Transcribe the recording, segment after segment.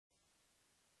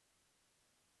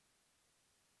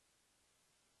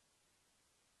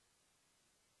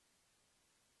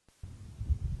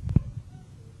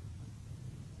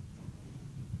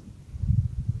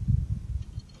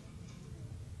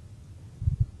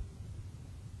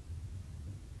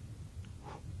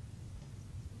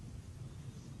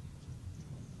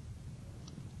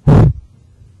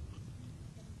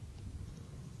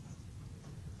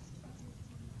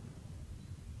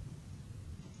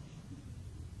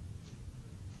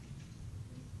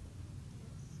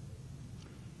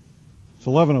It's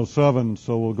 11:07,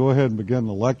 so we'll go ahead and begin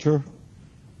the lecture.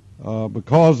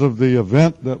 Because of the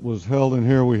event that was held in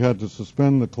here, we had to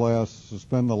suspend the class,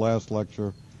 suspend the last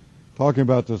lecture, talking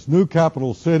about this new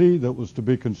capital city that was to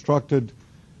be constructed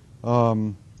by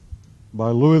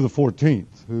Louis XIV,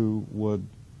 who would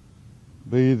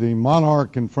be the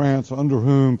monarch in France under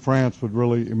whom France would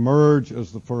really emerge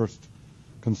as the first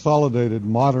consolidated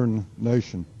modern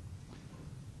nation.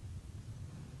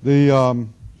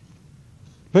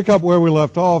 Pick up where we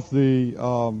left off, the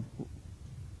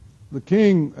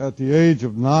king at the age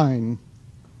of 9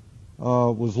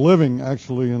 was living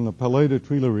actually in the Palais des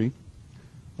Tuileries,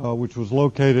 which was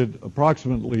located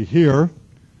approximately here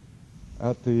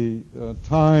at the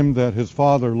time that his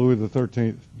father, Louis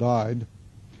XIII, died.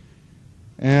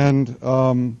 And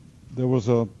there was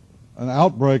an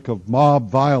outbreak of mob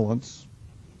violence,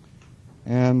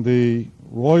 and the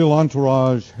royal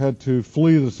entourage had to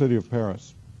flee the city of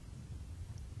Paris.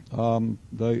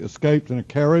 They escaped in a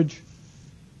carriage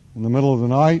in the middle of the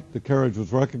night. The carriage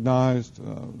was recognized.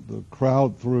 The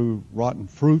crowd threw rotten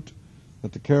fruit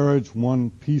at the carriage. One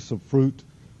piece of fruit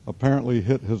apparently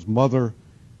hit his mother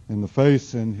in the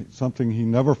face, and something he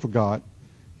never forgot.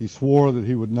 He swore that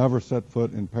he would never set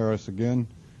foot in Paris again,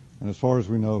 and as far as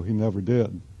we know, he never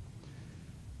did.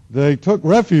 They took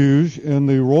refuge in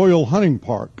the royal hunting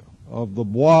park of the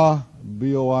Bois,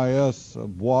 B-O-I-S,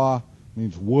 Bois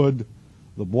means wood,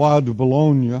 the Bois de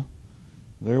Boulogne.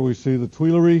 There we see the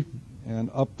Tuileries,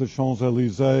 and up the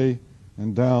Champs-Élysées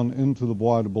and down into the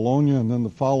Bois de Boulogne. And then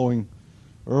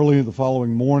early the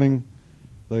following morning,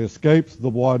 they escaped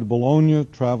the Bois de Boulogne,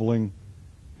 traveling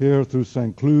here through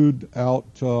St. Cloud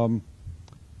out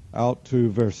to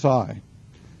Versailles.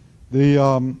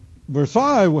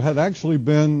 Versailles had actually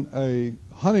been a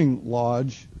hunting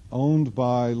lodge owned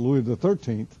by Louis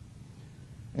XIII,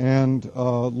 and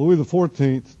Louis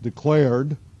XIV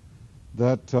declared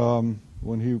that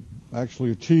when he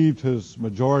actually achieved his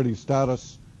majority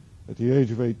status at the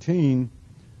age of 18,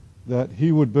 that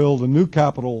he would build a new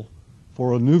capital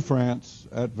for a new France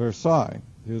at Versailles.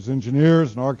 His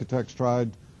engineers and architects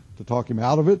tried to talk him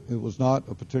out of it. It was not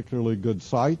a particularly good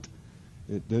site.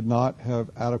 It did not have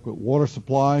adequate water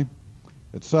supply,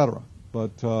 etc.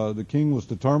 But the king was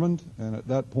determined, and at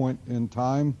that point in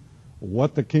time,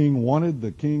 what the king wanted,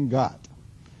 the king got.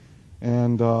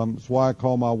 And that's why I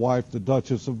call my wife the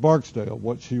Duchess of Barksdale.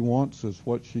 What she wants is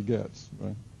what she gets.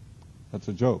 Right? That's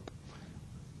a joke.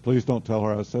 Please don't tell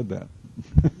her I said that.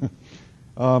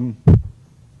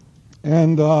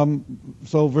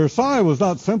 So Versailles was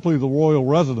not simply the royal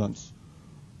residence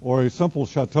or a simple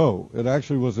chateau. It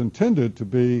actually was intended to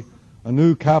be a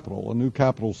new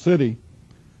capital city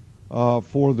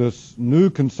for this new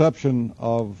conception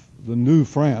of the new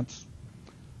France,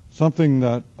 something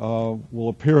that will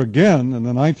appear again in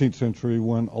the 19th century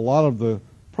when a lot of the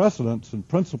precedents and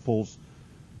principles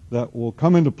that will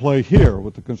come into play here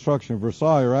with the construction of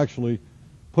Versailles are actually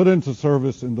put into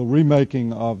service in the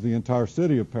remaking of the entire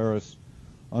city of Paris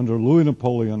under Louis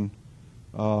Napoleon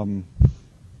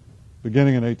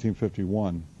beginning in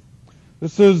 1851.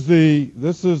 This is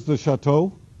the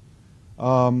chateau.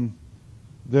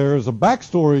 There is a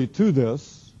backstory to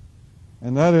this,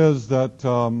 and that is that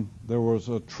there was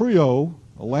a trio,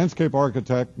 a landscape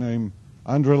architect named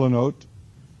André Le Notre,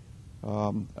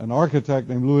 an architect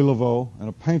named Louis Laveau, and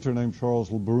a painter named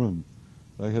Charles Le Brun.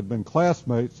 They had been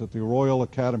classmates at the Royal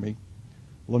Academy.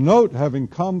 Le Notre having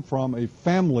come from a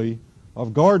family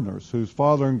of gardeners whose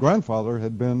father and grandfather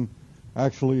had been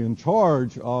actually in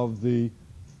charge of the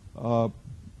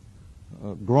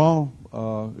Grand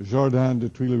Jardin de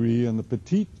Tuileries and the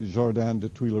Petit Jardin de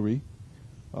Tuileries,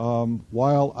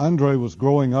 while André was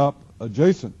growing up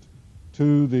adjacent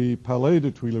to the Palais de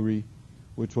Tuileries,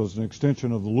 which was an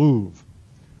extension of the Louvre.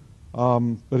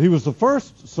 But he was the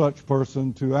first such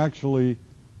person to actually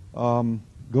go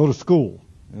to school.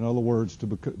 In other words, to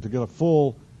get a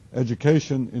full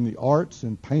education in the arts,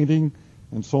 in painting,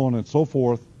 and so on and so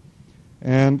forth.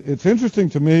 And it's interesting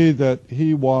to me that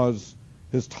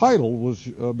his title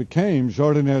became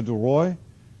Jardinier du Roi,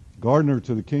 gardener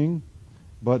to the king,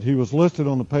 but he was listed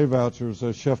on the pay vouchers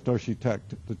as chef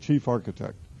d'architecte, the chief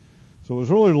architect. So it was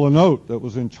really Le Notre that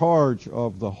was in charge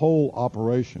of the whole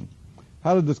operation.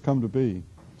 How did this come to be?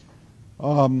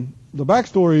 The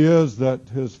backstory is that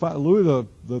Louis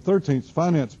XIII's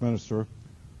finance minister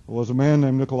was a man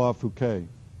named Nicolas Fouquet.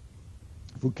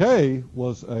 Fouquet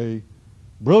was a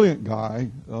brilliant guy,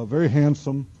 very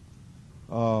handsome,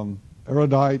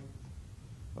 erudite,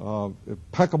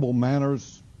 impeccable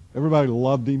manners. Everybody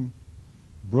loved him.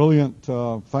 Brilliant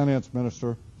finance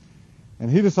minister. And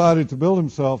he decided to build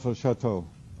himself a chateau,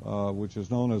 which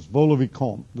is known as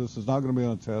Vaux-le-Vicomte. This is not going to be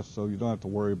on a test, so you don't have to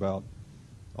worry about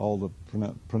all the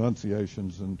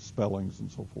pronunciations and spellings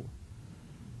and so forth.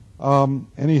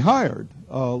 And he hired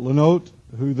Notre,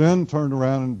 who then turned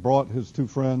around and brought his two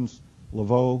friends,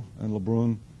 Lavaux and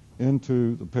Lebrun,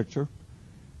 into the picture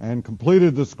and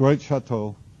completed this great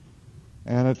chateau.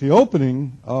 And at the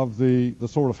opening of the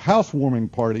sort of housewarming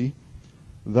party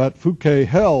that Fouquet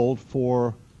held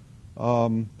for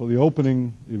the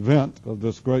opening event of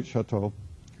this great chateau,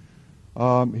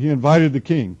 he invited the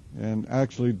king and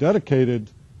actually dedicated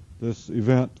this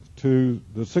event to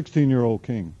the 16-year-old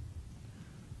king.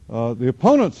 The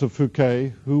opponents of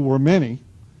Fouquet, who were many,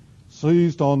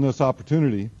 seized on this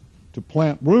opportunity to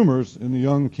plant rumors in the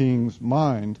young king's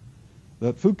mind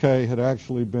that Fouquet had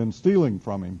actually been stealing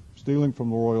from him, stealing from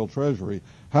the royal treasury.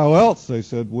 How else, they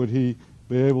said, would he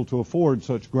be able to afford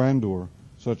such grandeur,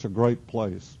 such a great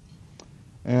place?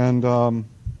 And the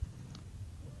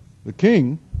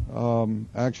king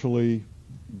actually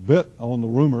bit on the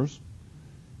rumors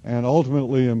and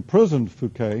ultimately imprisoned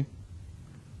Fouquet.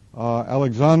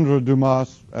 Alexandre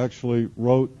Dumas actually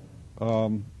wrote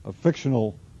a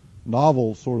fictional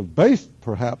novel sort of based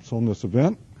perhaps on this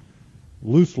event,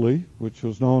 loosely, which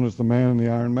was known as The Man in the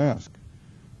Iron Mask,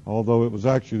 although it was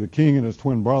actually the king and his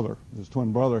twin brother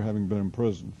having been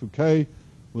imprisoned. Fouquet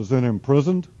was then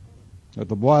imprisoned at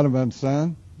the Bois de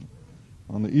Vincennes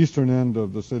on the eastern end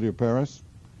of the city of Paris,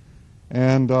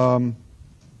 and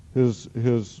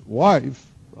his wife,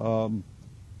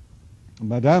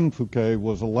 Madame Fouquet,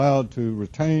 was allowed to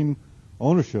retain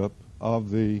ownership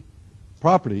of the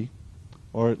property,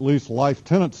 or at least life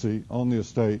tenancy on the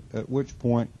estate, at which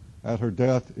point, at her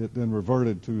death, it then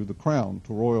reverted to the crown,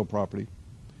 to royal property.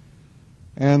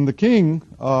 And the king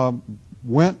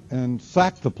went and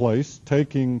sacked the place,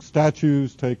 taking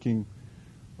statues, taking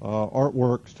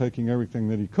artworks, taking everything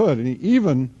that he could. And he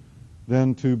even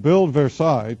then, to build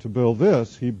Versailles, to build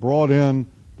this, he brought in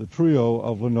the trio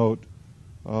of Notre,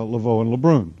 Lavaux, and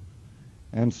Lebrun.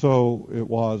 And so it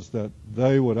was that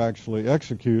they would actually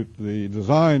execute the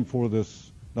design for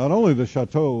this, not only the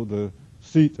chateau, the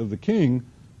seat of the king,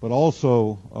 but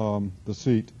also the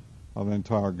seat of an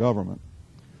entire government.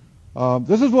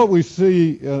 This is what we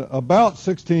see about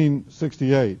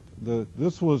 1668.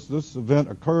 This event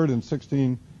occurred in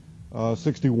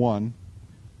 1661.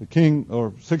 The king, or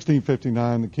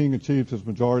 1659, the king achieved his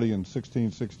majority in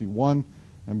 1661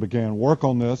 and began work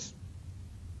on this.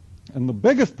 And the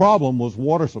biggest problem was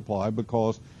water supply,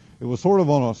 because it was sort of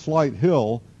on a slight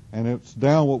hill, and it's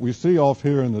down. What we see off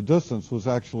here in the distance was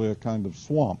actually a kind of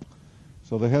swamp.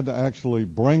 So they had to actually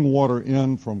bring water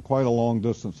in from quite a long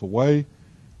distance away,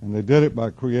 and they did it by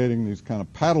creating these kind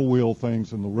of paddle wheel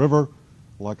things in the river,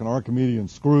 like an Archimedean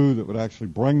screw that would actually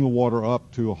bring the water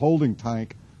up to a holding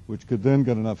tank, which could then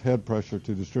get enough head pressure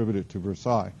to distribute it to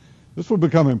Versailles. This would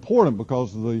become important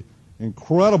because of the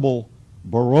incredible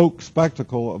Baroque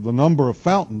spectacle of the number of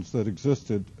fountains that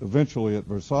existed eventually at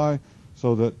Versailles,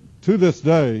 so that to this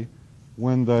day,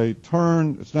 when they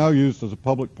turn, it's now used as a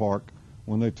public park,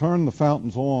 when they turn the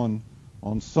fountains on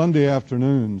Sunday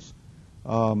afternoons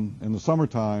in the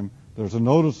summertime, there's a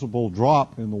noticeable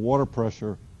drop in the water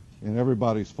pressure in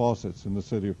everybody's faucets in the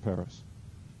city of Paris.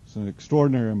 It's an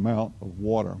extraordinary amount of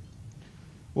water.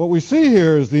 What we see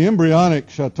here is the embryonic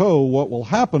chateau. What will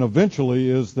happen eventually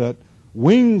is that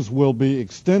wings will be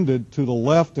extended to the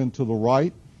left and to the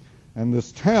right, and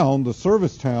this town, the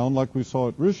service town, like we saw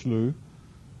at Richelieu,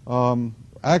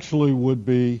 actually would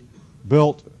be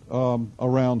built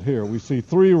around here. We see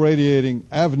three radiating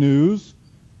avenues,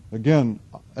 again,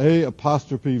 A''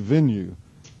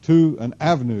 to an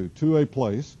avenue, to a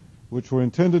place, which were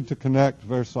intended to connect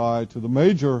Versailles to the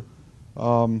major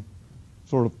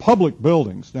sort of public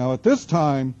buildings. Now, at this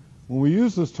time, when we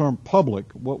use this term public,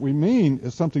 what we mean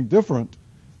is something different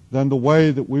than the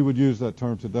way that we would use that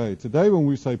term today. Today, when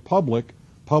we say public,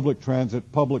 public transit,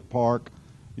 public park,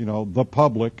 the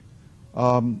public,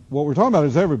 what we're talking about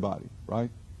is everybody, right?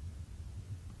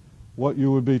 What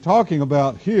you would be talking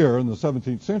about here in the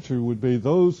 17th century would be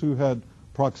those who had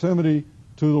proximity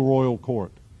to the royal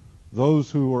court,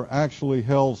 those who were actually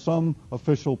held some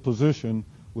official position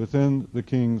within the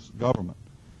king's government.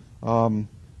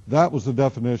 That was the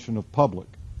definition of public.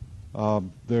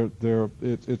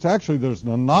 It's actually, there's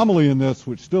an anomaly in this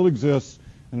which still exists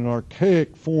in an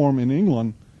archaic form in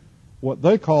England. What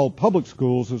they call public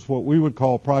schools is what we would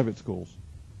call private schools.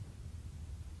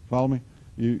 Follow me?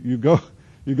 You go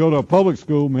to a public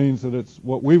school means that it's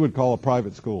what we would call a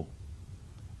private school.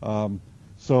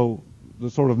 So the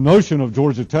sort of notion of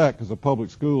Georgia Tech as a public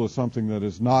school is something that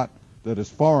is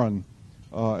foreign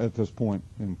at this point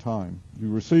in time.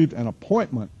 You received an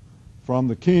appointment from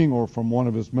the king or from one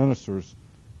of his ministers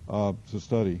to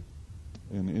study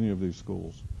in any of these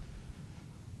schools.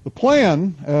 The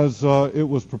plan, as it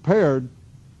was prepared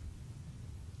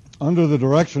under the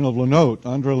direction of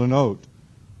Andre Lenotre,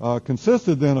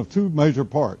 consisted then of two major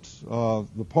parts.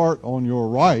 The part on your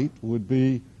right would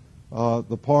be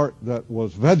the part that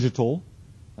was vegetal,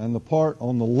 and the part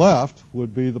on the left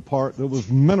would be the part that was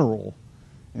mineral.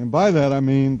 And by that I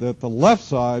mean that the left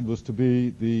side was to be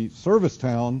the service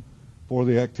town for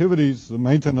the activities, the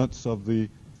maintenance of the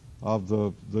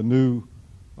new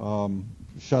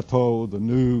chateau, the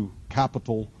new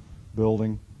Capitol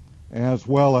building, as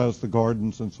well as the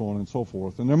gardens and so on and so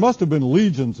forth. And there must have been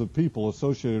legions of people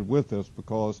associated with this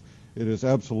because it is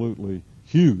absolutely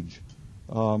huge.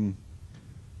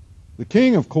 The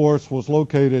king, of course, was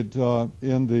located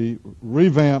in the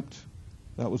revamped,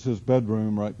 that was his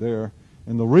bedroom right there,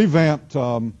 in the revamped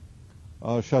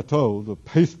chateau, the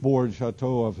pasteboard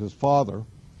chateau of his father.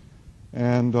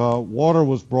 And water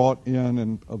was brought in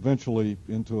and eventually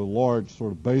into a large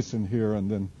sort of basin here, and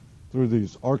then through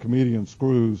these Archimedean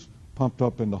screws pumped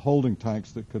up into holding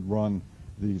tanks that could run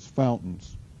these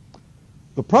fountains.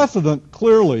 The precedent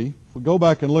clearly, if we go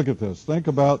back and look at this, think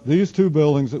about these two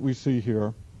buildings that we see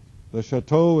here, the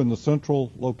chateau in the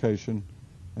central location,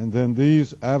 and then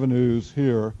these avenues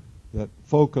here that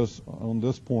focus on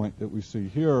this point that we see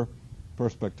here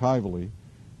perspectively.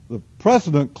 The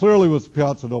precedent clearly was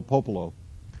Piazza del Popolo.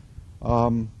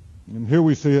 And here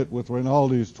we see it with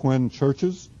Rinaldi's twin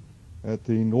churches at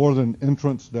the northern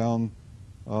entrance down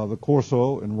the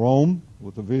Corso in Rome,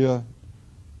 with the Via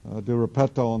di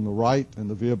Ripetta on the right and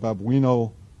the Via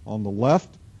Babuino on the left.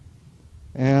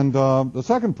 And the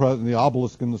second precedent, the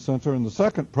obelisk in the center, and the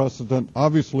second precedent,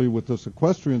 obviously with this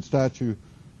equestrian statue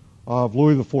of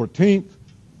Louis XIV,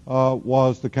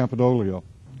 was the Campidoglio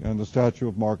and the statue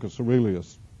of Marcus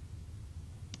Aurelius.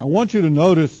 I want you to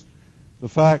notice the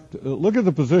fact, look at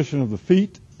the position of the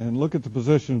feet and look at the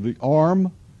position of the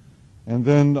arm, and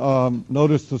then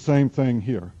notice the same thing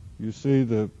here. You see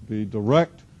the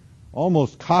direct,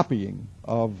 almost copying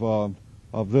of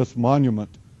this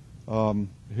monument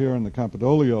here in the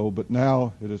Campidoglio, but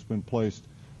now it has been placed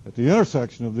at the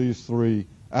intersection of these three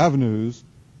avenues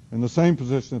in the same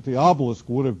position that the obelisk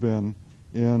would have been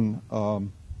in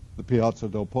the Piazza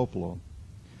del Popolo.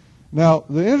 Now,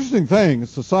 the interesting thing,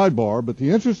 it's a sidebar, but the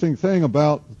interesting thing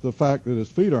about the fact that his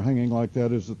feet are hanging like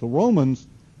that is that the Romans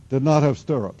did not have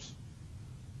stirrups.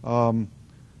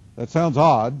 That sounds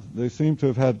odd. They seem to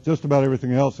have had just about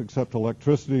everything else except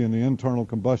electricity and the internal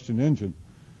combustion engine.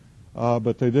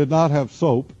 But they did not have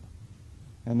soap,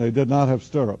 and they did not have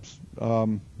stirrups.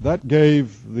 That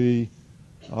gave the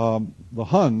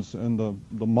Huns and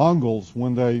the Mongols,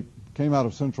 when they came out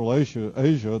of Central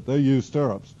Asia, they used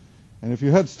stirrups. And if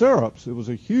you had stirrups, it was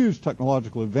a huge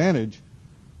technological advantage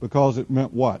because it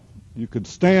meant what? You could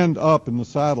stand up in the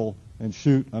saddle and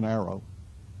shoot an arrow,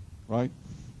 right?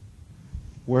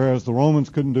 Whereas the Romans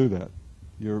couldn't do that.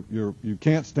 You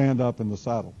can't stand up in the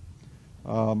saddle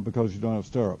because you don't have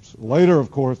stirrups. Later, of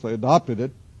course, they adopted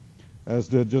it, as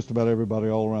did just about everybody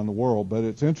all around the world. But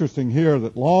it's interesting here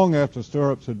that long after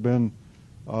stirrups had been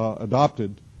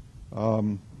adopted,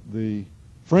 the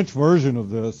French version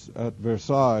of this at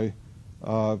Versailles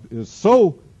is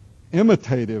so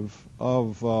imitative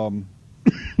of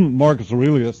Marcus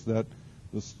Aurelius that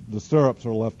the stirrups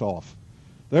are left off.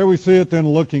 There we see it then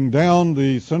looking down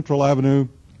the central avenue,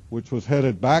 which was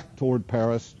headed back toward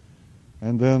Paris,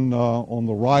 and then on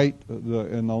the right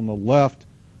and on the left,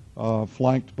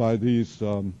 flanked by these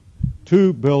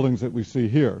two buildings that we see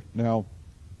here. Now,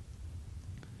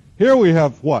 here we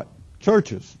have what?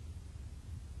 Churches.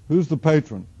 Who's the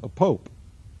patron? A pope.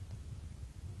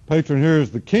 Patron here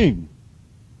is the king.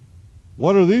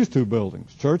 What are these two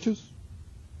buildings? Churches?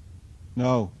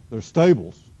 No, they're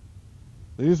stables.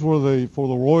 These were for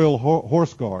the royal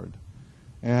horse guard.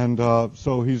 And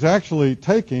so he's actually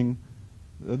taking,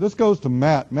 this goes to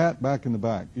Matt. Matt, back in the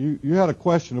back. You had a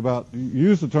question about, you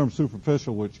used the term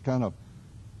superficial, which kind of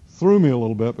threw me a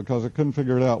little bit because I couldn't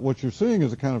figure it out. What you're seeing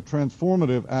is a kind of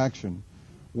transformative action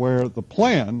where the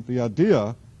plan, the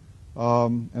idea,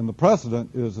 and the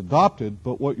precedent is adopted,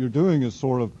 but what you're doing is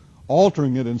sort of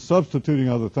altering it and substituting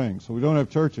other things. So we don't have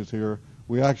churches here.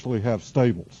 We actually have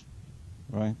stables,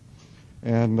 right?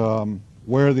 And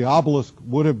where the obelisk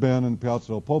would have been in Piazza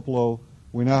del Popolo,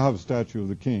 we now have a statue of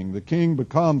the king. The king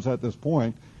becomes, at this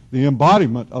point, the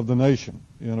embodiment of the nation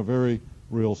in a very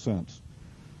real sense.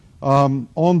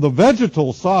 On the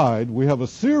vegetal side, we have a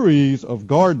series of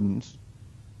gardens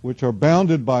which are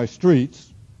bounded by streets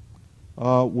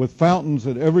with fountains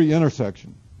at every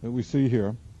intersection that we see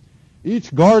here.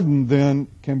 Each garden then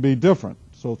can be different.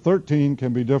 So 13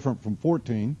 can be different from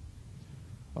 14,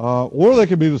 or they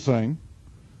can be the same,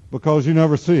 because you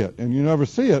never see it. And you never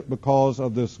see it because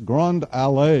of this grande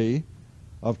allée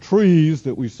of trees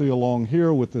that we see along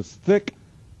here with this thick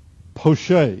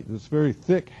pochette, this very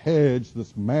thick hedge,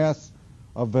 this mass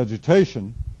of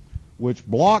vegetation, which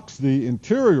blocks the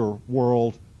interior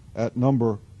world at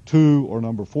number 2 or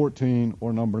number 14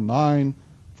 or number 9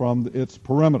 from its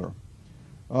perimeter.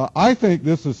 I think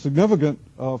this is significant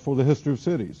for the history of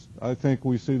cities. I think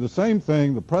we see the same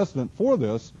thing. The precedent for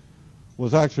this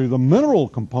was actually the mineral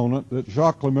component that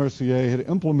Jacques Le Mercier had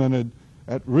implemented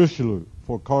at Richelieu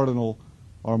for Cardinal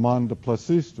Armand de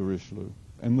Plessis de Richelieu,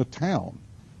 and the town.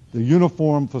 The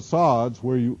uniform facades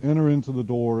where you enter into the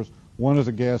doors, one is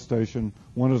a gas station,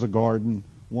 one is a garden,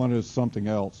 one is something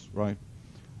else, right?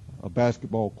 A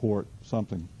basketball court,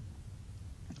 something.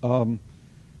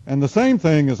 And the same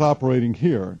thing is operating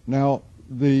here. Now,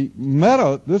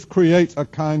 this creates a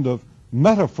kind of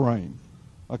meta frame,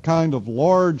 a kind of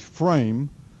large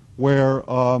frame where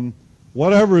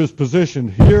whatever is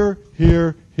positioned here,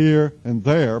 here, here, and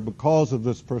there because of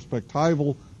this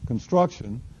perspectival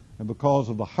construction and because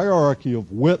of the hierarchy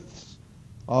of widths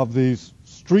of these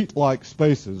street-like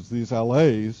spaces, these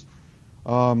allées,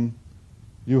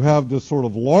 you have this sort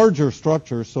of larger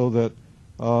structure so that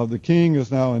the king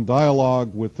is now in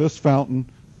dialogue with this fountain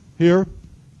here,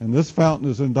 and this fountain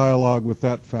is in dialogue with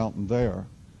that fountain there.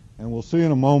 And we'll see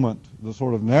in a moment the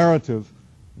sort of narrative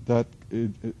that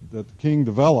the king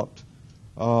developed,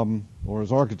 or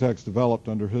his architects developed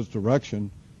under his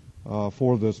direction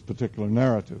for this particular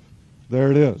narrative. There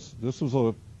it is. This was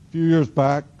a few years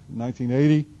back,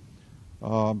 1980.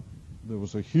 There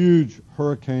was a huge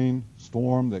hurricane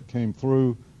storm that came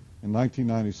through in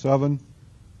 1997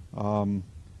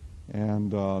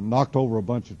 and knocked over a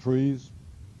bunch of trees.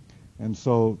 And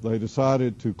so they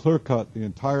decided to clear cut the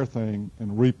entire thing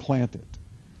and replant it.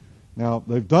 Now,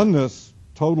 they've done this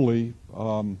totally,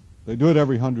 they do it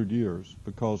every 100 years,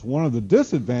 because one of the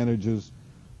disadvantages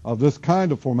of this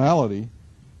kind of formality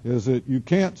is that you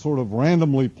can't sort of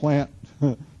randomly plant,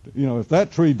 if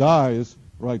that tree dies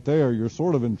right there, you're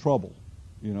sort of in trouble,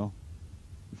 You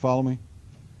follow me?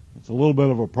 It's a little bit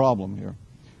of a problem here.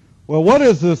 Well, what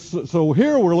is this? So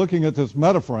here we're looking at this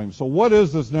metaframe. So what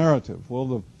is this narrative? Well,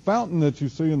 the fountain that you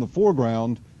see in the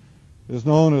foreground is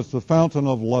known as the Fountain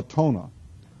of Latona.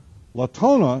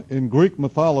 Latona in Greek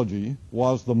mythology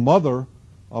was the mother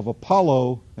of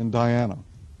Apollo and Diana.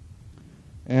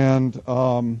 And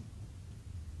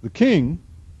the king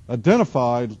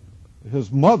identified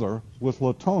his mother with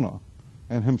Latona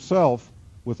and himself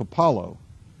with Apollo.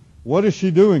 What is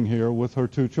she doing here with her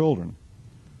two children?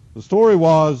 The story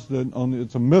was that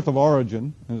it's a myth of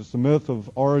origin, and it's the myth of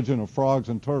origin of frogs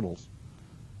and turtles,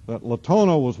 that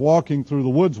Latona was walking through the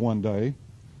woods one day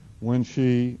when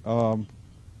she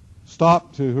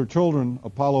stopped to her children.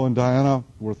 Apollo and Diana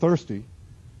were thirsty,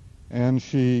 and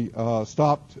she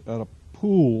stopped at a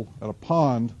pool, at a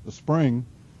pond, a spring,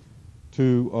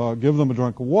 to give them a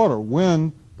drink of water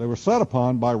when they were set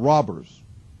upon by robbers,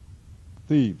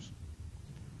 thieves.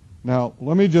 Now,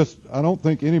 I don't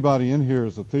think anybody in here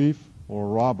is a thief or a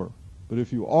robber, but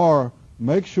if you are,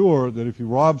 make sure that if you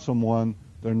rob someone,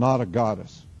 they're not a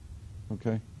goddess,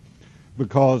 okay?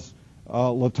 Because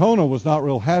Latona was not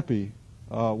real happy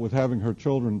with having her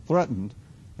children threatened,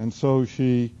 and so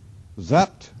she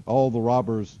zapped all the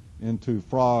robbers into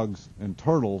frogs and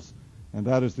turtles, and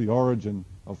that is the origin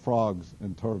of frogs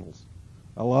and turtles.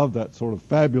 I love that sort of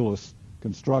fabulous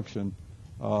construction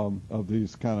of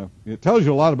these it tells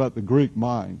you a lot about the Greek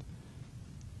mind.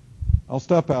 I'll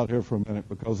step out here for a minute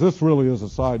because this really is a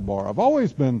sidebar. I've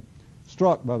always been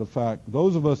struck by the fact,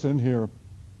 those of us in here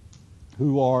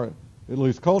who are at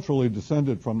least culturally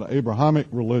descended from the Abrahamic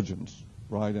religions,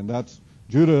 right, and that's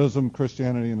Judaism,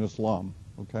 Christianity, and Islam,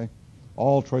 okay,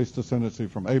 all trace descendancy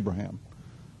from Abraham.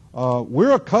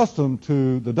 We're accustomed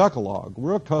to the Decalogue.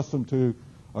 We're accustomed to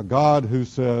a God who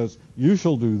says, you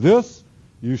shall do this,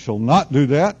 you shall not do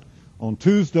that. On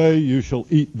Tuesday, you shall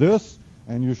eat this,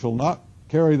 and you shall not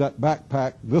carry that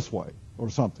backpack this way, or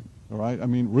something. All right? I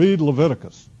mean, read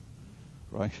Leviticus,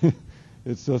 right?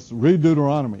 It's just read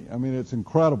Deuteronomy. I mean, it's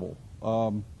incredible,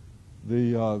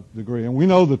 the degree. And we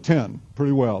know the 10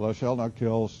 pretty well. Thou shalt not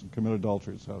kill, commit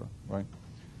adultery, etc. Right?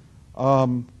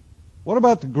 What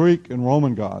about the Greek and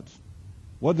Roman gods?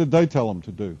 What did they tell them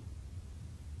to do?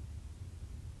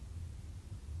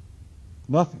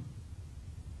 Nothing.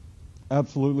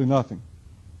 Absolutely nothing.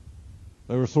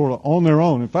 They were sort of on their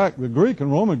own. In fact, the Greek and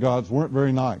Roman gods weren't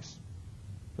very nice.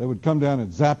 They would come down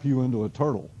and zap you into a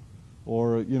turtle.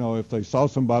 Or, if they saw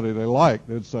somebody they liked,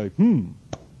 they'd say,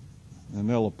 and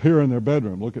they'll appear in their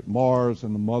bedroom. Look at Mars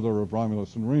and the mother of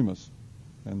Romulus and Remus.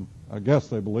 And I guess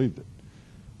they believed it.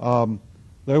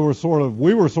 We were sort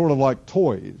of like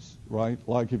toys, right?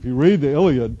 Like if you read the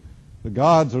Iliad, the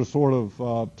gods are sort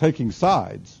of taking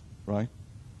sides, right?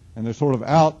 And they're sort of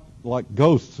out like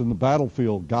ghosts in the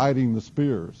battlefield guiding the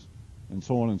spears and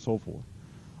so on and so forth.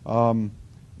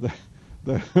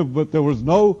 But there was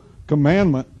no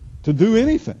commandment to do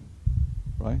anything,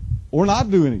 right? Or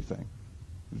not do anything.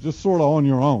 It's just sort of on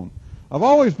your own. I've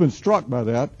always been struck by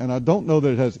that, and I don't know that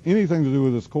it has anything to do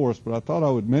with this course, but I thought I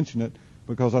would mention it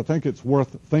because I think it's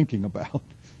worth thinking about.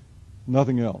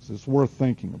 Nothing else. It's worth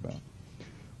thinking about.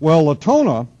 Well,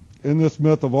 Latona, in this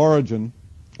myth of origin,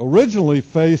 originally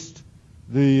faced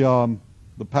the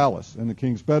palace in the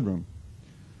king's bedroom.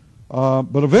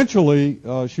 But eventually,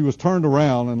 she was turned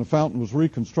around and the fountain was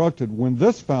reconstructed when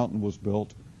this fountain was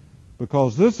built,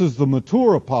 because this is the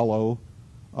mature Apollo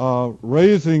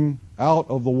raising out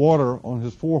of the water on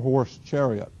his 4-horse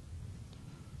chariot.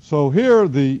 So here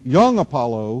the young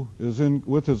Apollo is in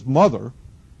with his mother,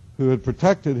 who had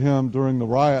protected him during the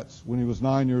riots when he was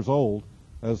 9 years old,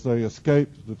 as they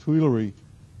escaped the Tuileries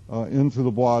into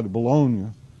the Bois de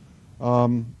Boulogne.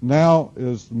 Now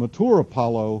is the mature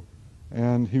Apollo,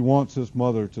 and he wants his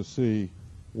mother to see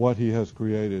what he has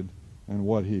created and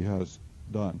what he has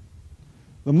done.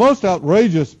 The most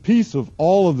outrageous piece of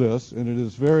all of this, and it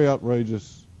is very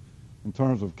outrageous in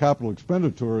terms of capital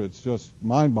expenditure, it's just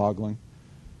mind-boggling.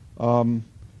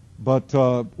 But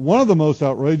one of the most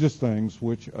outrageous things,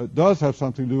 which does have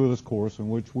something to do with this course, and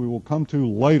which we will come to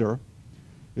later,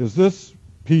 is this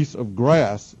piece of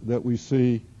grass that we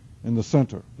see in the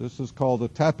center. This is called the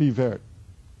tapis vert,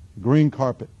 green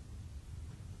carpet.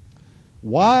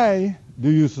 Why do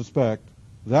you suspect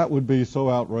that would be so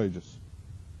outrageous?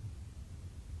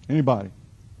 Anybody?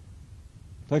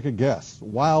 Take a guess.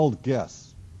 Wild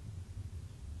guess.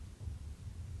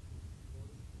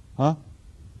 Huh?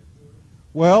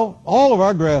 Well, all of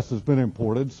our grass has been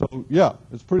imported, so yeah,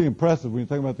 it's pretty impressive when you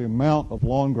think about the amount of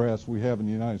lawn grass we have in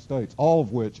the United States, all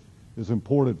of which is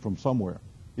imported from somewhere,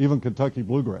 even Kentucky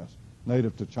bluegrass,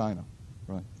 native to China,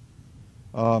 right?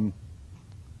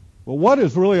 But what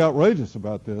is really outrageous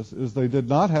about this is they did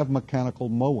not have mechanical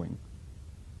mowing.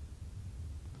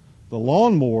 The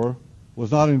lawnmower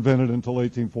was not invented until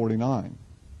 1849.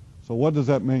 So what does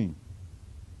that mean?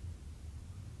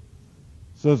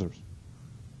 Scissors.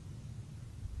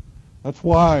 That's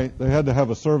why they had to have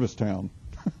a service town.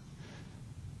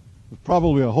 There's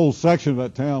probably a whole section of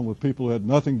that town with people who had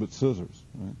nothing but scissors.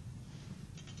 Right?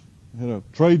 They had a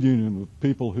trade union with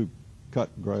people who cut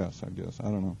grass, I guess. I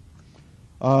don't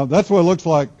know. That's what it looks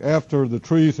like after the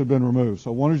trees have been removed.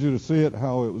 So I wanted you to see it,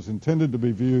 how it was intended to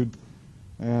be viewed.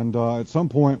 And at some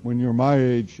point when you're my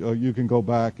age, you can go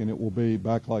back and it will be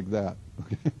back like that,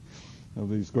 okay, of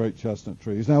these great chestnut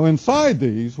trees. Now inside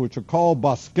these, which are called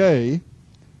bosquets,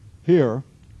 here,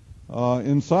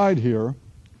 inside here,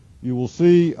 you will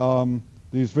see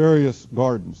these various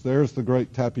gardens. There's the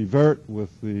great tapis vert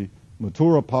with the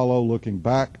mature Apollo looking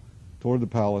back toward the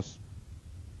palace.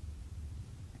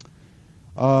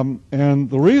 And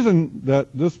the reason that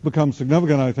this becomes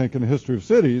significant, I think, in the history of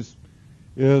cities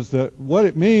is that what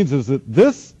it means is that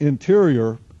this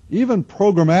interior, even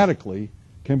programmatically,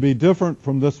 can be different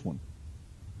from this one.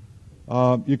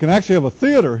 You can actually have a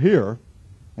theater here,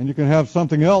 and you can have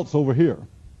something else over here.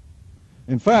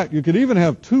 In fact, you could even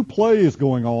have two plays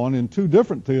going on in two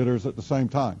different theaters at the same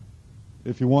time,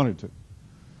 if you wanted to.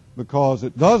 Because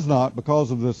it does not,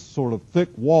 because of this sort of thick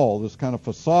wall, this kind of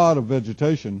facade of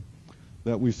vegetation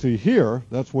that we see here,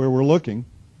 that's where we're looking.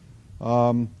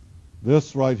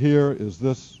 This right here is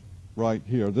this right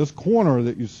here. This corner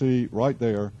that you see right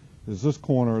there is this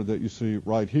corner that you see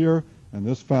right here, and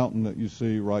this fountain that you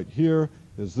see right here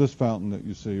is this fountain that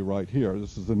you see right here.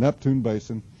 This is the Neptune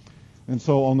Basin. And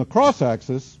so on the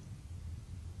cross-axis,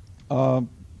 or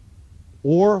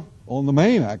on the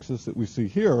main axis that we see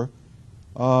here,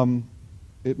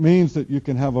 it means that you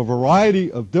can have a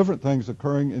variety of different things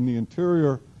occurring in the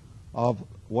interior of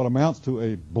what amounts to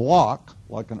a block,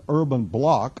 like an urban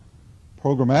block,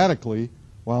 programmatically,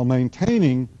 while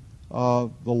maintaining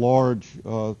the large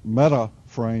meta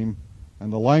frame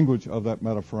and the language of that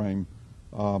meta frame,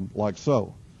 like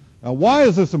so. Now, why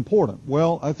is this important?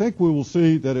 Well, I think we will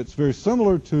see that it's very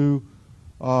similar to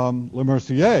Le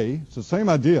Mercier. It's the same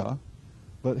idea,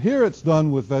 but here it's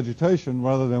done with vegetation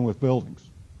rather than with buildings.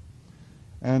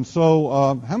 And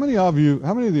so, how many of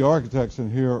the architects in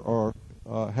here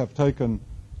have taken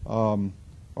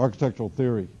architectural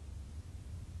theory?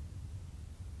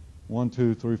 1,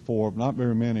 2, 3, 4. Not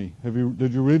very many.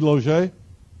 Did you read Loger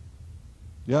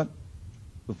yet?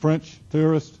 The French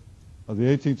theorist. of the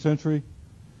 18th century?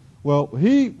 Well,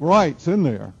 he writes in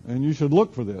there, and you should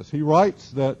look for this, he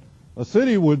writes that a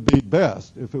city would be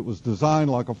best if it was designed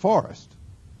like a forest.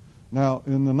 Now,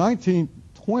 in the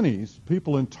 1920s,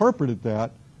 people interpreted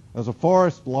that as a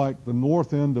forest like the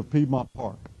north end of Piedmont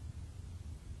Park,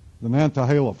 the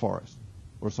Nantahala Forest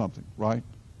or something, right?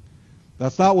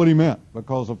 That's not what he meant,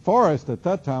 because a forest at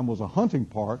that time was a hunting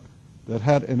park that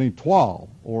had an étoile,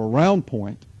 or a round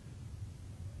point,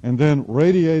 and then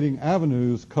radiating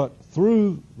avenues cut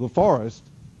through the forest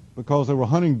because they were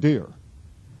hunting deer.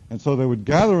 And so they would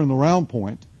gather in the round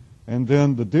point, and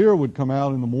then the deer would come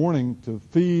out in the morning to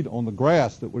feed on the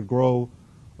grass that would grow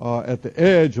at the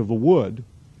edge of the wood,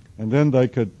 and then they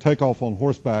could take off on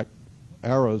horseback,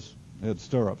 arrows, they had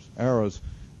stirrups, arrows,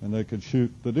 and they could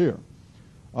shoot the deer.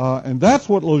 And that's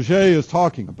what Laugier is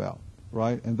talking about,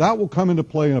 right? And that will come into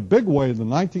play in a big way in the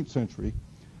 19th century.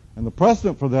 And the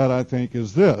precedent for that, I think,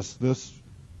 is this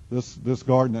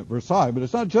garden at Versailles. But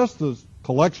it's not just the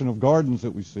collection of gardens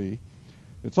that we see.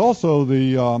 It's also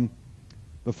the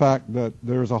fact that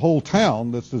there's a whole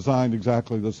town that's designed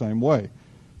exactly the same way.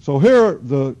 So here,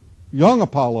 the young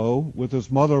Apollo, with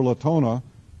his mother Latona,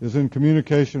 is in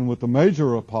communication with the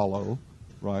major Apollo,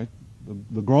 right,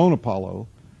 the grown Apollo.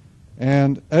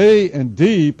 And A and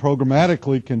D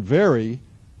programmatically can vary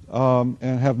and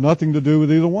have nothing to do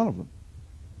with either one of them.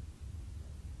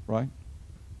 Right?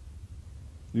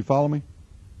 You follow me?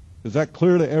 Is that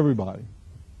clear to everybody?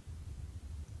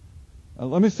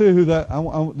 Let me see who that.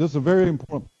 This is a very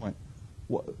important point.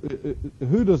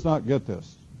 Who does not get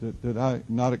this? Did I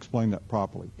not explain that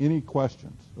properly? Any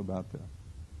questions about that?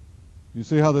 You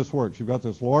see how this works? You've got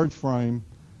this large frame,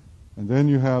 and then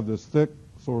you have this thick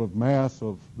sort of mass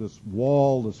of this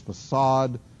wall, this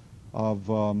facade of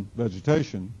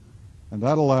vegetation, and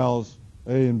that allows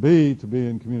A and B to be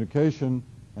in communication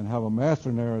and have a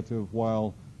master narrative,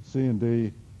 while C and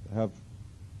D have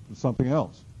something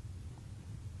else.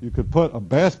 You could put a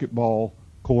basketball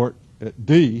court at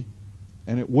D,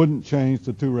 and it wouldn't change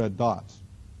the two red dots.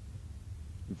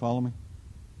 You follow me?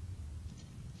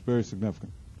 It's very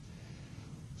significant.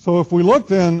 So if we look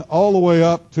then all the way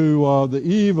up to the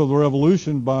eve of the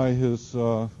Revolution by his,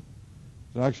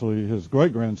 actually his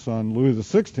great-grandson, Louis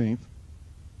XVI,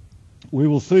 we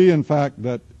will see, in fact,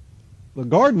 that the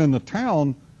garden and the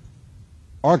town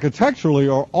architecturally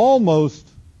are almost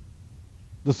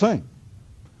the same.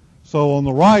 So on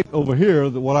the right over here,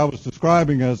 what I was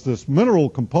describing as this mineral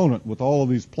component with all of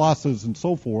these plazas and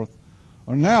so forth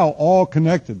are now all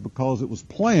connected because it was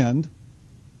planned,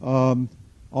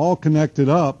 all connected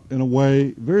up in a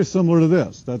way very similar to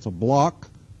this. That's a block.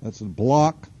 That's a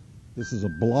block. This is a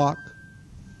block.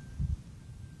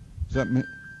 Does that mean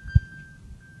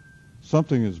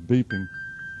something is beeping?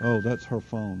 Oh, that's her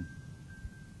phone.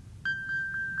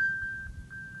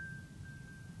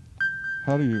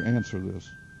 How do you answer this?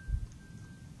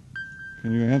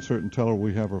 Can you answer it and tell her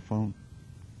we have her phone?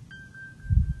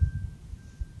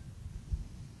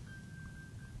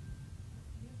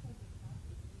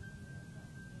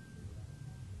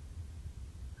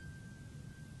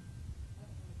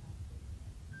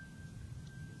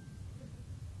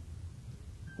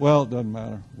 Well, it doesn't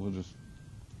matter. We'll just...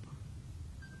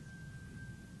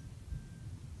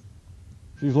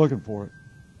 She's looking for it.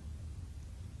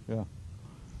 Yeah.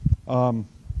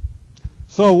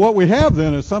 So what we have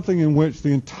then is something in which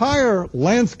the entire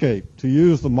landscape, to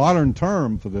use the modern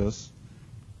term for this,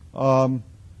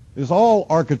 is all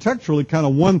architecturally kind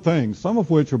of one thing, some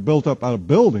of which are built up out of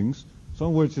buildings, some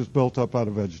of which is built up out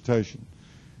of vegetation.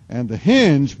 And the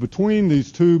hinge between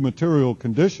these two material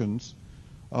conditions,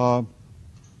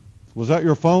 was that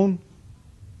your phone?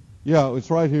 Yeah, it's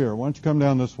right here. Why don't you come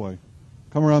down this way?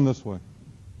 Come around this way.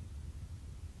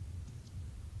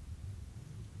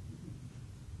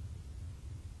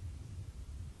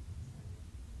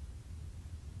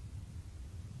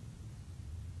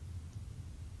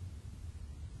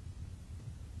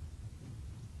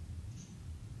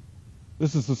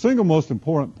 This is the single most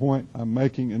important point I'm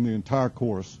making in the entire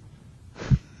course.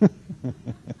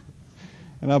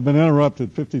 And I've been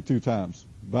interrupted 52 times.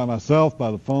 By myself,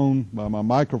 by the phone, by my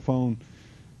microphone,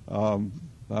 by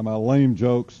my lame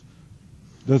jokes.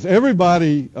 Does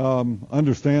everybody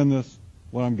understand this,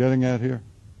 what I'm getting at here?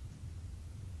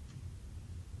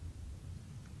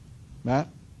 Matt?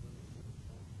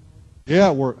 Yeah,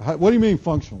 what do you mean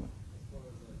functionally?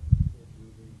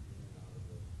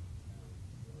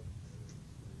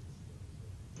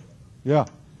 Yeah.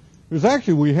 There's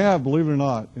actually, we have, believe it or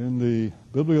not, in the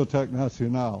Bibliothèque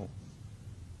Nationale,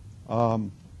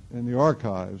 in the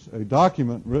archives, a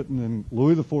document written in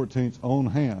Louis XIV's own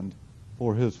hand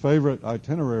for his favorite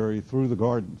itinerary through the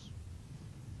gardens.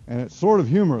 And it's sort of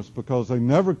humorous because they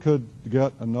never could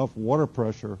get enough water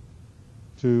pressure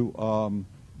to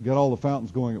get all the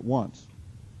fountains going at once.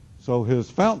 So his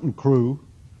fountain crew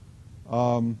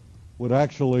would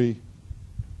actually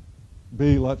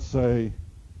be, let's say,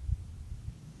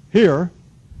 here.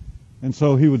 And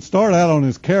so he would start out on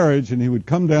his carriage and he would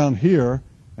come down here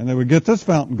and they would get this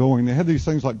fountain going. They had these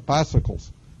things like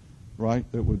bicycles, right,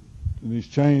 that would, these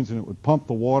chains, and it would pump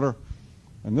the water.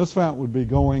 And this fountain would be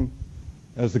going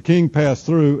as the king passed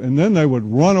through, and then they would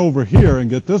run over here and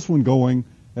get this one going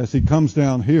as he comes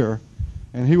down here,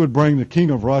 and he would bring the king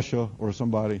of Russia or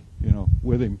somebody,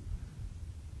 with him,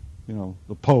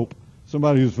 the Pope,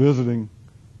 somebody who's visiting,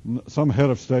 some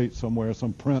head of state somewhere,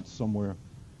 some prince somewhere.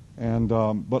 And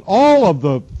but all of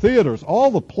the theaters, all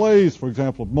the plays, for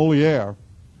example, of Moliere,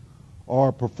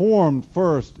 are performed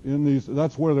first in these.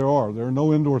 That's where they are. There are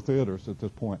no indoor theaters at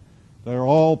this point. They are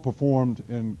all performed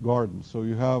in gardens. So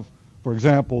you have, for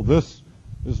example, this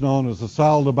is known as the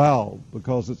Salle de Bal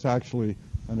because it's actually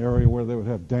an area where they would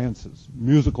have dances,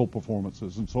 musical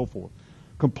performances, and so forth,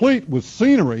 complete with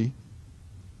scenery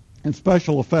and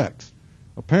special effects.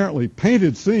 Apparently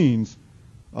painted scenes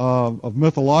of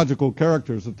mythological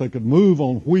characters that they could move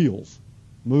on wheels,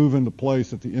 move into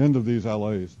place at the end of these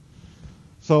allées.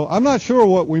 So I'm not sure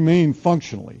what we mean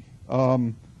functionally.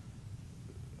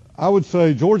 I would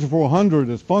say Georgia 400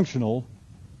 is functional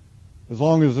as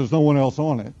long as there's no one else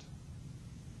on it.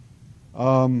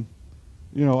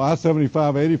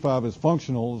 I-75-85 is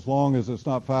functional as long as it's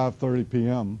not 5:30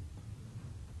 p.m.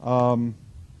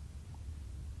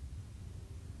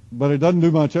 But it doesn't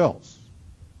do much else.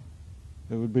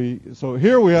 It would be, so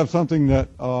here we have something that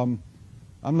I'm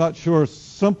not sure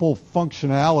simple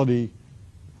functionality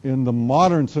in the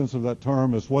modern sense of that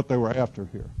term is what they were after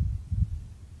here.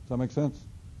 Does that make sense?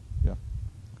 Yeah.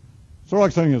 Sort of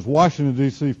like saying, is Washington,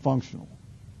 D.C. functional?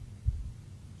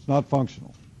 It's not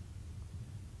functional.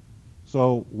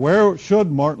 So where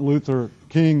should Martin Luther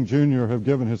King Jr. have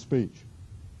given his speech?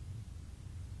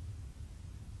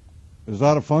 Is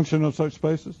that a function of such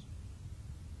spaces?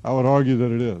 I would argue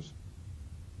that it is.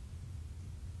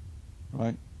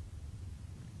 Right?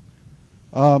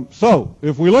 So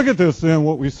if we look at this, then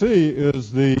what we see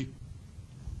is the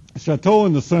chateau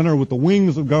in the center with the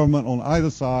wings of government on either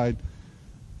side,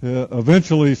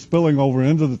 eventually spilling over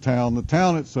into the town. The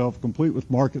town itself, complete with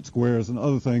market squares and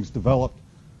other things, developed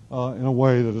in a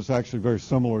way that is actually very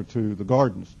similar to the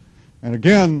gardens. And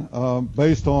again,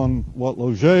 based on what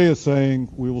Lauget is saying,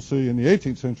 we will see in the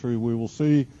 18th century, we will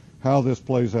see how this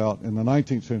plays out in the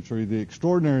 19th century, the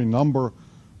extraordinary number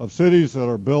of cities that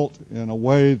are built in a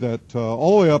way that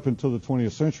all the way up until the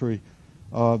 20th century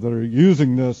that are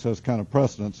using this as kind of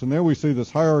precedence. And there we see this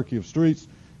hierarchy of streets,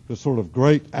 this sort of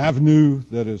great avenue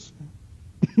that is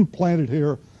planted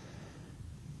here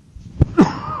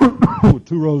with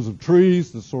two rows of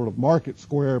trees, this sort of market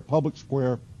square, public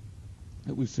square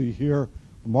that we see here,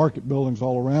 the market buildings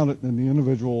all around it, and the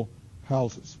individual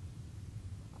houses.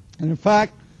 And in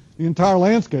fact, the entire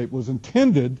landscape was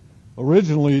intended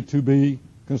originally to be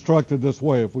constructed this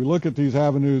way. If we look at these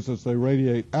avenues as they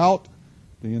radiate out,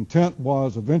 the intent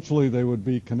was eventually they would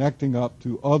be connecting up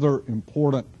to other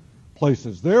important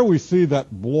places. There we see that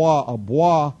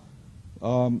bois,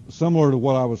 similar to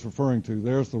what I was referring to.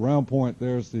 There's the round point,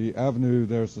 there's the avenue,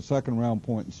 there's the second round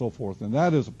point, and so forth. And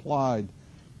that is applied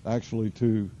actually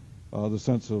to the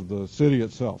sense of the city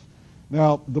itself.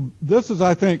 Now, this is,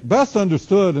 I think, best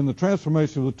understood in the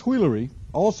transformation of the Tuileries,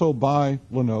 also by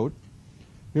Notre.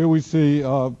 Here we see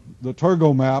the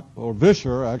Turgot map, or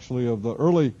Vischer, actually, of the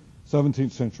early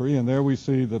 17th century, and there we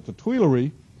see that the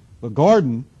Tuileries, the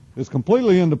garden, is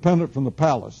completely independent from the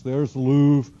palace. There's the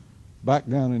Louvre back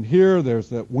down in here. There's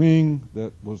that wing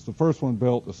that was the first one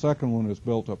built. The second one is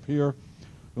built up here.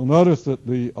 You'll notice that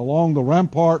along the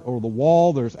rampart or the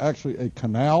wall, there's actually a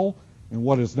canal in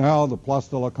what is now the Place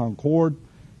de la Concorde,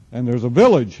 and there's a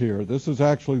village here. This is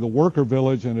actually the worker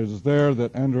village, and it is there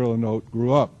that André Lenotre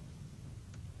grew up.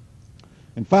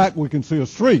 In fact, we can see a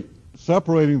street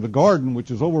separating the garden,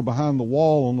 which is over behind the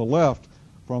wall on the left,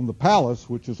 from the palace,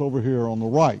 which is over here on the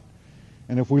right.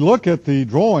 And if we look at the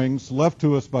drawings left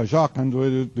to us by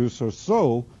Jacques-André de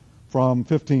Cerceau from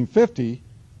 1550,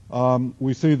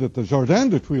 we see that the Jardin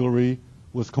des Tuileries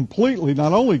was completely,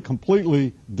 not only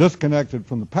completely disconnected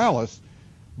from the palace,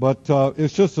 but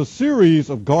it's just a series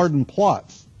of garden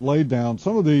plots laid down.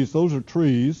 Some of these, those are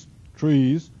trees,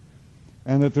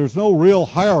 and that there's no real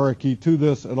hierarchy to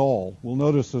this at all. We'll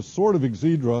notice this sort of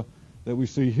exedra that we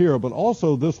see here, but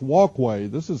also this walkway.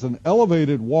 This is an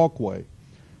elevated walkway,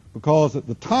 because at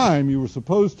the time you were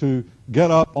supposed to get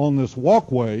up on this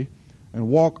walkway and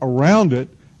walk around it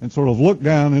and sort of look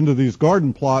down into these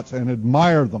garden plots and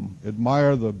admire them,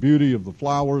 admire the beauty of the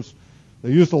flowers.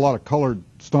 They used a lot of colored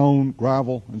stone,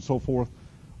 gravel, and so forth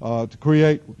to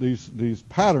create these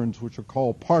patterns which are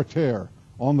called parterre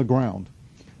on the ground.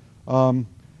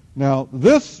 Now,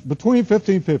 this, between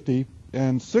 1550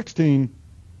 and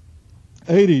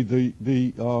 1680,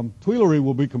 the Tuileries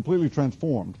will be completely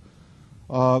transformed.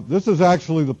 This is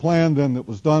actually the plan then that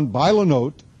was done by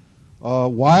Notre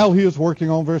while he is working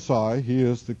on Versailles. He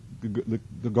is the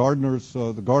gardener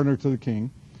to the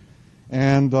king,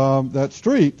 and that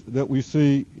street that we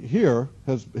see here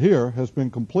has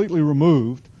been completely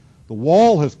removed. The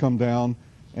wall has come down,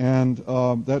 and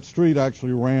that street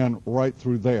actually ran right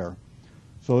through there.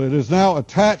 So it is now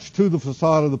attached to the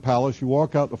facade of the palace. You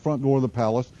walk out the front door of the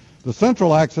palace. The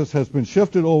central axis has been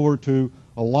shifted over to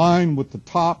align with the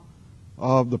top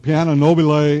of the piano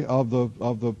nobile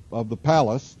of the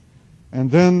palace, and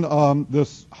then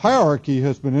this hierarchy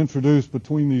has been introduced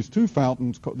between these two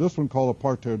fountains. This one called a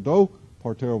parterre d'eau,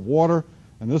 parterre of water,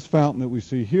 and this fountain that we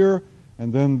see here.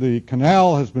 And then the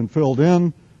canal has been filled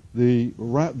in. The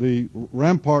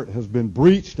rampart has been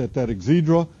breached at that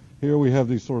exedra. Here we have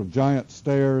these sort of giant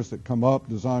stairs that come up,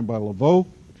 designed by Laveau.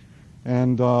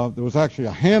 And there was actually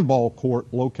a handball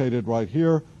court located right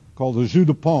here called the Jeu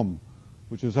de Paume,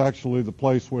 which is actually the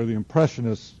place where the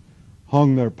Impressionists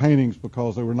hung their paintings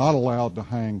because they were not allowed to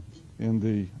hang in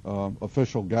the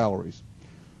official galleries.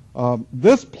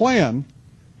 This plan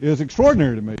is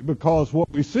extraordinary to me because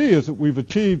what we see is that we've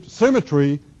achieved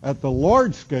symmetry at the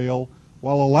large scale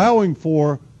while allowing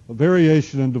for a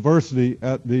variation and diversity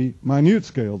at the minute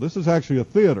scale. This is actually a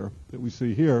theater that we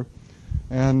see here,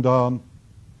 and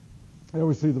there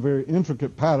we see the very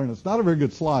intricate pattern. It's not a very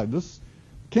good slide. This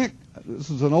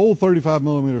is an old 35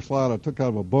 millimeter slide I took out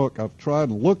of a book. I've tried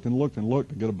and looked and looked and looked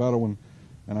to get a better one,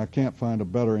 and I can't find a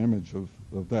better image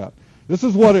of that. This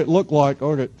is what it looked like.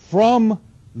 Okay, from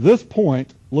this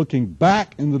point, looking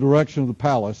back in the direction of the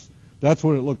palace, that's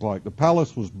what it looked like. The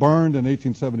palace was burned in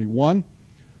 1871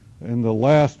 in the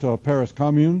last Paris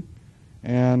Commune,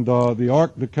 and the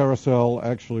Arc de Carrousel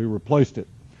actually replaced it.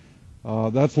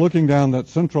 That's looking down that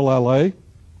central allée.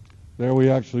 There we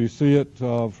actually see it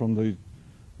from the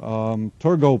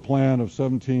Turgot plan of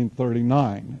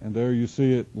 1739, and there you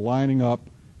see it lining up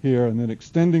here and then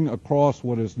extending across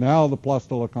what is now the Place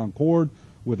de la Concorde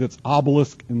with its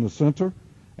obelisk in the center,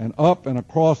 and up and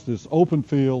across this open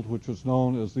field which was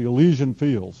known as the Elysian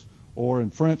Fields, or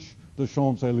in French, the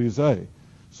Champs-Élysées.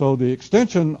 So the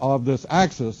extension of this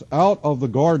axis out of the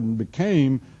garden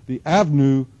became the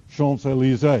Avenue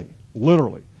Champs-Élysées,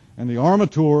 literally. And the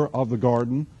armature of the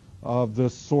garden of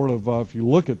this sort of, if you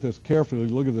look at this carefully,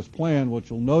 look at this plan, what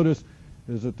you'll notice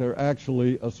is that they're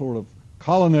actually a sort of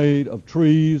colonnade of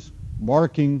trees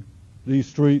marking these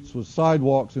streets with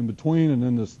sidewalks in between, and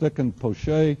then this thickened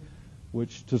pochette,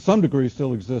 which to some degree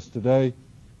still exists today,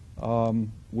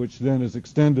 which then is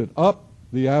extended up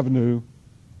the avenue.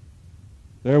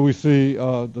 There we see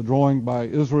the drawing by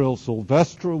Israel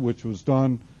Silvestre, which was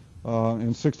done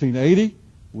in 1680,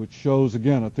 which shows,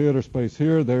 again, a theater space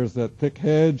here. There's that thick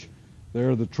hedge. There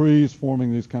are the trees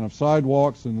forming these kind of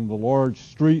sidewalks, and then the large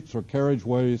streets or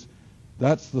carriageways.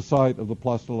 That's the site of the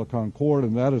Place de la Concorde,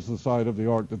 and that is the site of the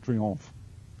Arc de Triomphe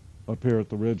up here at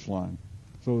the ridge line.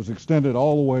 So it was extended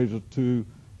all the way to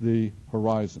the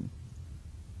horizon.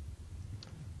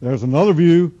 There's another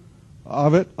view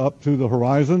of it up to the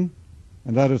horizon,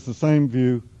 and that is the same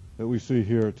view that we see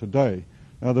here today.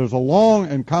 Now, there's a long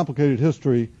and complicated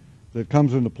history that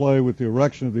comes into play with the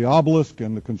erection of the obelisk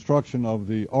and the construction of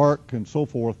the arc and so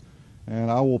forth,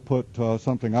 and I will put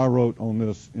something I wrote on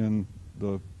this in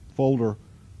the folder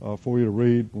for you to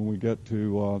read when we get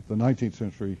to the 19th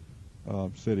century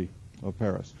city of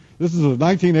Paris. This is a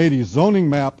 1980 zoning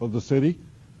map of the city,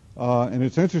 and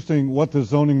it's interesting what this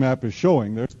zoning map is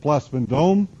showing. There's Place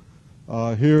Vendôme.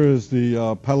 Here is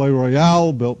the Palais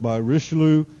Royal built by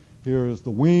Richelieu. Here is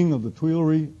the wing of the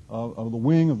Tuileries, of the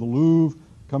wing of the Louvre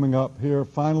coming up here,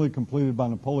 finally completed by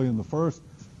Napoleon I.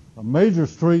 A major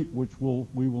street which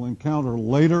we will encounter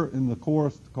later in the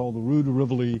course called the Rue de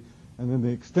Rivoli, and then the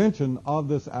extension of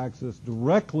this axis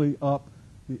directly up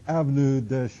the Avenue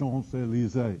des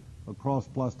Champs-Élysées across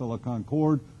Place de la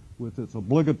Concorde with its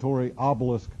obligatory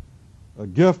obelisk, a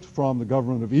gift from the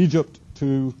government of Egypt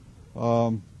to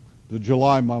the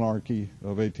July monarchy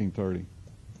of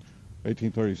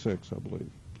 1836, I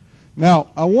believe.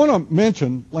 Now, I want to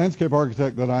mention, landscape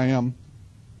architect that I am,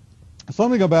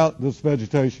 something about this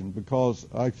vegetation, because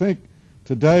I think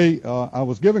today I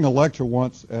was giving a lecture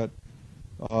once at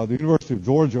the University of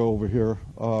Georgia over here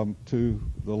to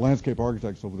the landscape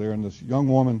architects over there, and this young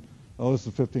woman, this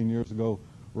is 15 years ago,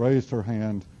 raised her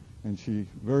hand, and she,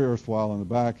 very erstwhile in the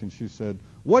back, and she said,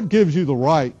 "What gives you the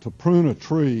right to prune a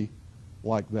tree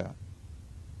like that?"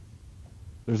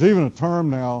 There's even a term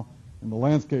now in the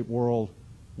landscape world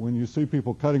when you see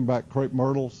people cutting back crepe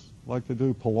myrtles like they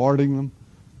do, pollarding them,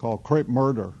 called crepe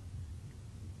murder,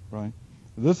 right?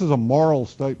 This is a moral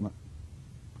statement.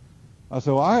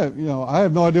 So I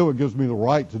have no idea what gives me the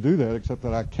right to do that, except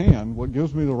that I can. What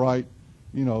gives me the right,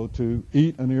 to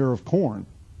eat an ear of corn,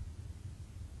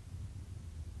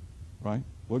 right?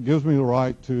 What gives me the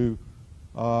right to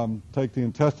take the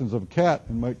intestines of a cat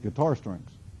and make guitar strings?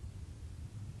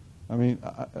 I mean,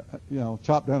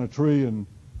 chop down a tree and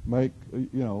make,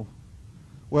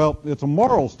 well, it's a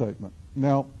moral statement.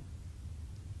 Now,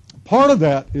 part of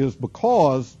that is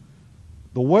because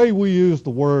the way we use the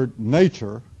word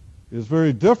nature is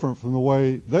very different from the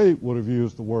way they would have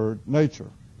used the word nature.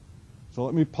 So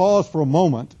let me pause for a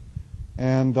moment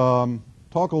and talk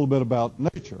a little bit about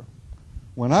nature.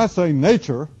 When I say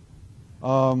nature,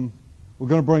 we're going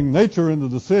to bring nature into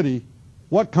the city.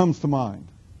 What comes to mind?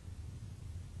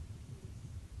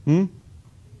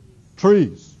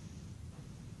 Trees.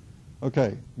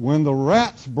 Okay. When the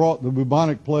rats brought the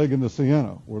bubonic plague into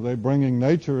Siena, were they bringing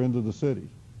nature into the city?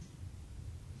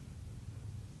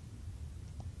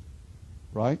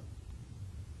 Right?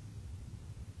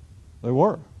 They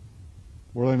were.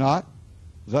 Were they not?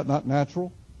 Is that not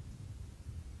natural?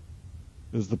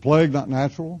 Is the plague not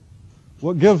natural?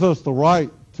 What gives us the right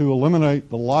to eliminate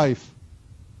the life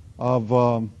of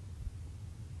a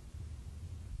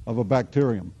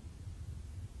bacterium?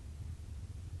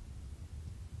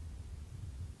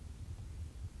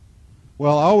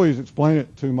 Well, I always explain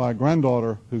it to my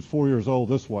granddaughter, who's 4 years old,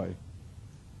 this way.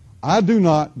 I do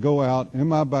not go out in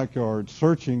my backyard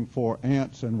searching for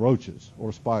ants and roaches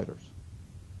or spiders,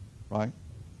 right?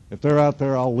 If they're out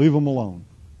there, I'll leave them alone.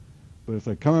 But if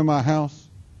they come in my house,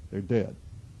 they're dead,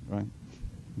 right?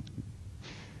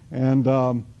 And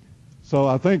so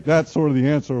I think that's sort of the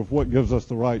answer of what gives us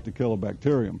the right to kill a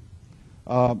bacterium.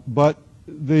 But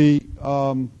there's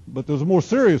a more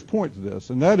serious point to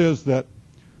this, and that is that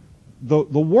the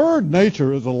word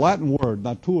nature is a Latin word,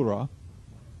 natura,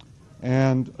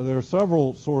 and there are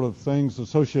several sort of things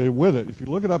associated with it. If you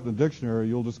look it up in the dictionary,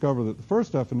 you'll discover that the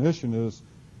first definition is,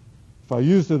 if I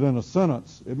used it in a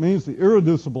sentence, it means the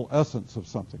irreducible essence of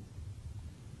something.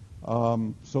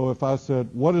 So if I said,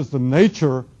 what is the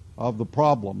nature of the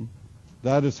problem,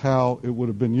 that is how it would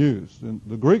have been used. And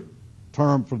the Greek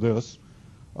term for this,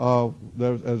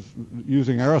 as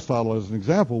using Aristotle as an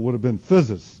example, would have been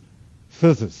physis.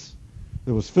 Physis.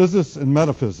 There was physis and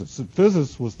metaphysics. And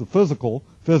physis was the physical,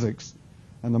 physics,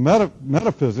 and the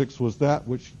metaphysics was that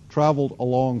which traveled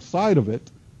alongside of it,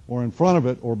 or in front of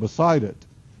it, or beside it,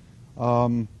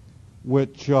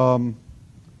 which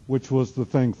was the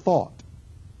thing thought,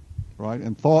 right?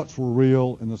 And thoughts were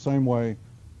real in the same way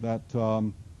that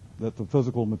that the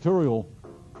physical material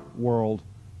world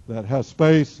that has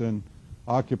space and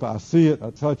occupy. I see it,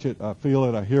 I touch it, I feel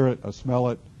it, I hear it, I smell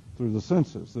it through the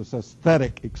senses. This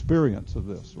aesthetic experience of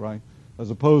this, right?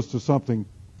 As opposed to something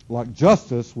like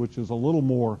justice, which is a little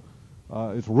more,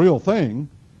 it's a real thing,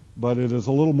 but it is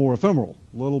a little more ephemeral,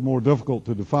 a little more difficult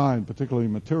to define, particularly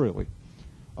materially.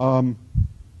 The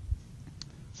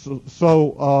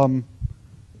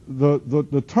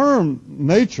term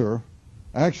nature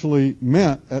actually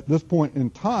meant at this point in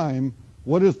time,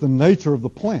 what is the nature of the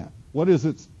plant? What is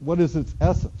its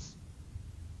essence?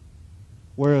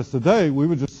 Whereas today we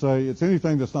would just say it's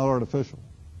anything that's not artificial.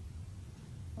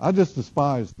 I just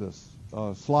despise this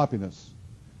sloppiness,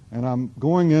 and I'm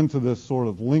going into this sort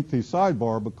of lengthy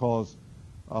sidebar because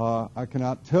I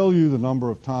cannot tell you the number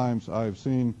of times I've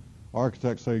seen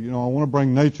architects say, I want to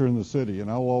bring nature in the city, and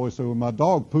I will always say, well, my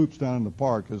dog poops down in the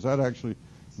park. Is that actually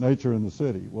nature in the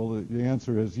city? Well, the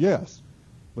answer is yes,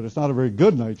 but it's not a very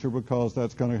good nature because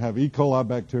that's going to have E. coli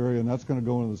bacteria, and that's going to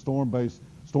go into the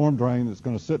storm drain that's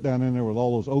going to sit down in there with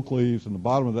all those oak leaves in the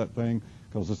bottom of that thing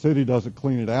because the city doesn't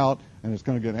clean it out, and it's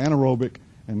going to get anaerobic,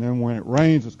 and then when it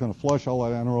rains, it's going to flush all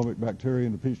that anaerobic bacteria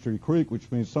into Peachtree Creek,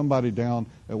 which means somebody down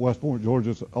at West Point,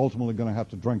 Georgia is ultimately going to have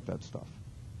to drink that stuff.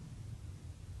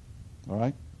 All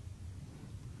right?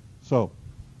 So,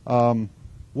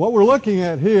 what we're looking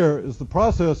at here is the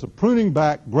process of pruning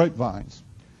back grapevines.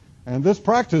 And this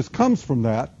practice comes from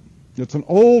that. It's an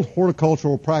old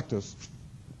horticultural practice.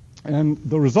 And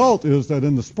the result is that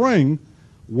in the spring,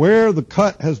 where the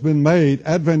cut has been made,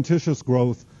 adventitious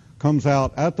growth comes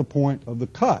out at the point of the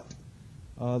cut.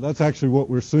 That's actually what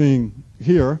we're seeing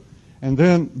here. And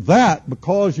then that,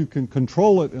 because you can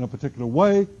control it in a particular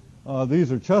way,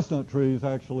 these are chestnut trees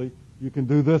actually, you can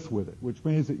do this with it, which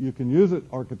means that you can use it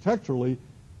architecturally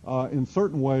in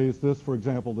certain ways. This, for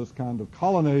example, this kind of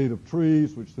colonnade of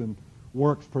trees, which then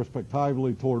works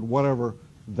perspectively toward whatever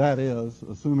that is,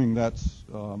 assuming that's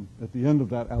at the end of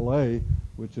that alley,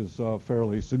 which is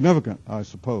fairly significant, I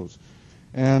suppose.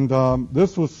 And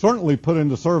this was certainly put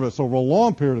into service over a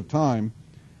long period of time,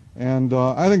 and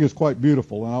I think it's quite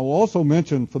beautiful. And I will also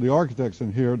mention for the architects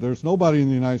in here, there's nobody in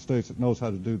the United States that knows how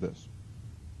to do this.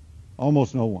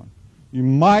 Almost no one. You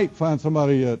might find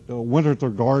somebody at Winter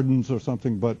Gardens or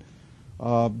something, but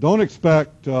don't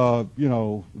expect, you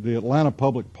know, the Atlanta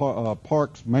Public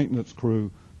Parks maintenance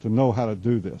crew to know how to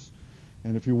do this.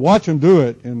 And if you watch them do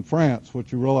it in France,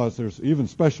 what you realize there's even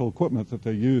special equipment that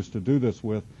they use to do this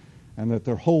with, and that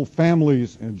there are whole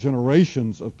families and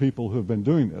generations of people who have been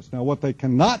doing this. Now, what they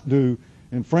cannot do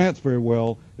in France very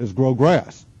well is grow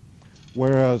grass,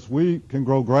 whereas we can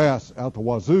grow grass out the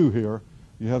wazoo here.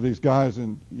 You have these guys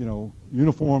in, you know,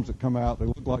 uniforms that come out. They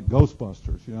look like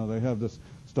Ghostbusters. You know, they have this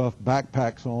stuff,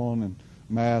 backpacks on and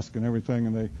mask and everything,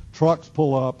 and trucks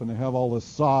pull up and they have all this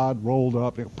sod rolled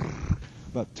up.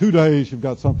 About 2 days, you've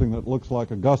got something that looks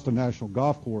like Augusta National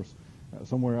Golf Course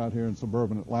somewhere out here in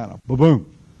suburban Atlanta. Ba-boom.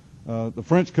 The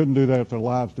French couldn't do that if their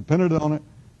lives depended on it,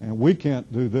 and we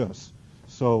can't do this.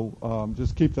 So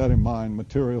just keep that in mind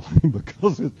materially,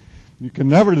 because you can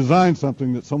never design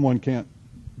something that someone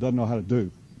doesn't know how to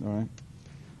do. All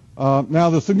right. Now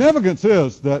the significance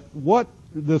is that what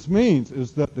this means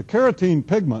is that the carotene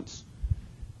pigments,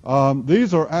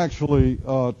 these are actually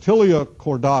Tilia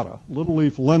cordata, little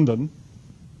leaf linden,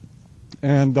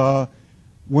 and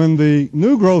when the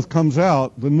new growth comes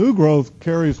out, the new growth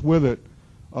carries with it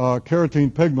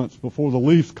carotene pigments before the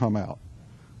leaves come out.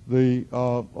 The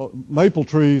maple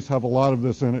trees have a lot of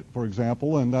this in it, for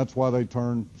example, and that's why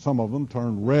some of them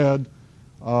turn red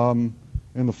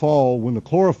in the fall when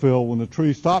the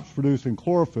tree stops producing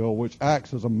chlorophyll, which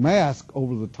acts as a mask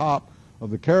over the top of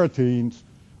the carotenes.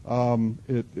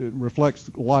 It reflects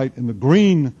light in the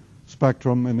green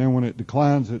spectrum, and then when it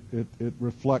declines, it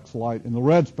reflects light in the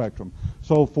red spectrum.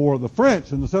 So for the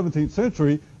French in the 17th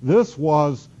century, this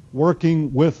was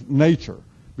working with nature,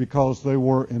 because they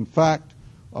were, in fact,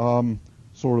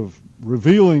 sort of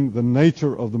revealing the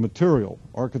nature of the material.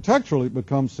 Architecturally, it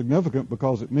becomes significant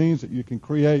because it means that you can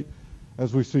create,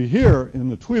 as we see here in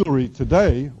the Tuileries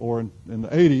today, or in the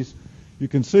 80s, you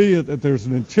can see that there's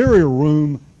an interior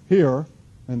room here,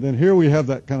 and then here we have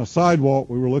that kind of sidewalk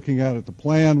we were looking at the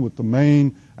plan with the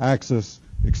main axis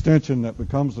extension that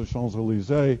becomes the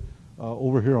Champs-Élysées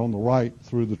over here on the right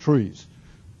through the trees.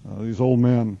 These old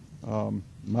men,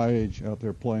 my age, out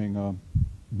there playing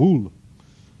boule,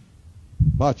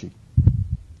 bocce.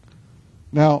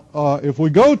 Now, if we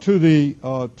go to the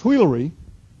Tuileries,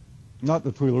 not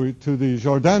the Tuileries, to the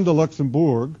Jardin de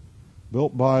Luxembourg,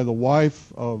 built by the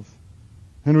wife of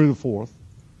Henry IV,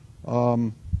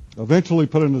 eventually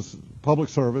put into public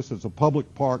service. It's a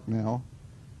public park now.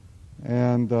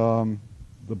 And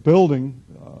the building,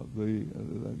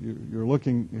 you're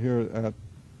looking here at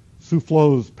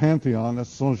Soufflot's Pantheon, that's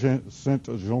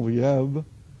Sainte-Geneviève,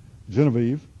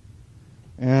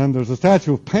 and there's a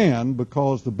statue of Pan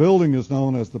because the building is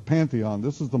known as the Pantheon.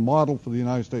 This is the model for the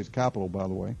United States Capitol, by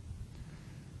the way.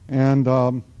 And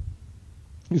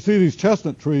you see these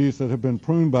chestnut trees that have been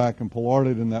pruned back and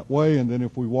pollarded in that way, and then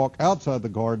if we walk outside the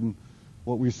garden,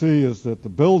 what we see is that the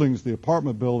buildings, the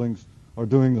apartment buildings, are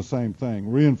doing the same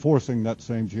thing, reinforcing that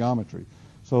same geometry.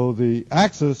 So the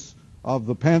axis of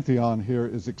the Pantheon here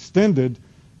is extended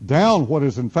down what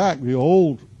is in fact the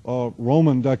old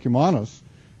Roman decumanus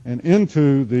and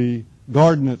into the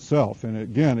garden itself. And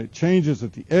again, it changes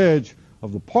at the edge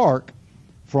of the park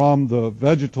from the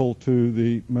vegetal to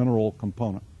the mineral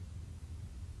component.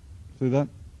 See that?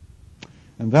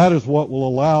 And that is what will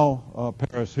allow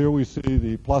Paris. Here we see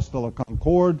the Place de la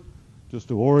Concorde. Just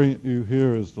to orient you,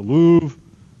 here is the Louvre.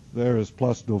 There is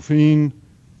Place Dauphine.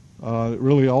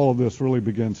 Really, all of this really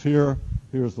begins here.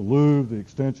 Here's the Louvre, the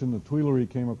extension. The Tuileries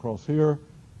came across here.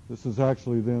 This is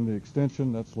actually then the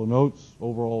extension. That's Lenotre's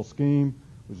overall scheme,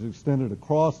 which is extended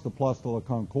across the Place de la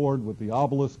Concorde with the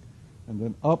obelisk, and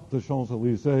then up the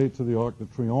Champs-Élysées to the Arc de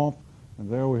Triomphe. And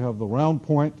there we have the round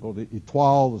point, or the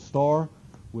étoile, the star,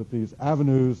 with these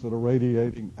avenues that are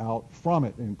radiating out from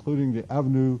it, including the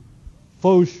Avenue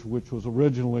Foch, which was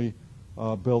originally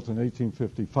built in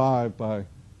 1855 by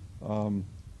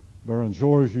Baron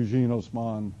Georges Eugène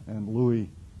Haussmann and Louis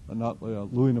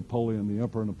Napoleon, the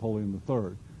Emperor Napoleon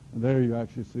III. And there you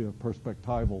actually see a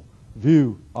perspectival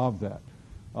view of that.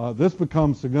 This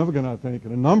becomes significant, I think,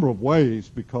 in a number of ways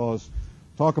because,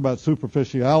 talk about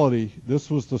superficiality,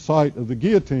 this was the site of the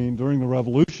guillotine during the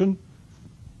Revolution,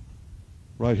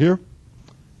 right here.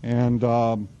 And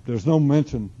there's no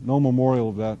mention, no memorial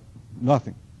of that,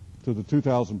 nothing, to the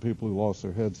 2,000 people who lost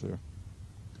their heads there.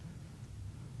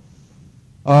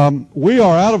 We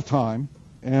are out of time,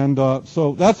 and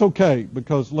so that's okay,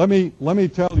 because let me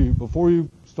tell you before you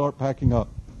start packing up.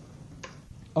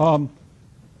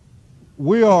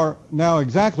 We are now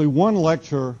exactly one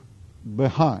lecture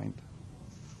behind,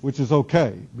 which is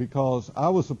okay, because I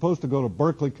was supposed to go to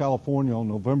Berkeley, California on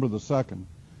November the 2nd,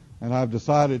 and I've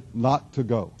decided not to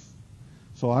go.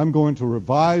 So I'm going to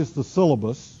revise the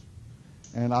syllabus,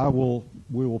 and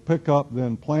we will pick up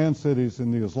then planned cities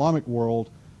in the Islamic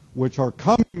world, which are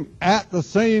coming at the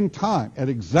same time, at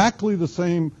exactly the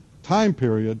same time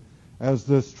period as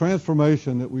this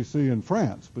transformation that we see in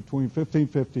France between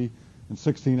 1550 and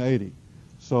 1680.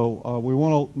 So we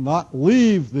want to not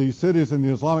leave the cities in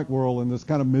the Islamic world in this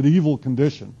kind of medieval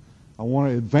condition. I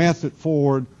want to advance it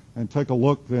forward and take a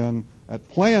look then at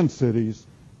planned cities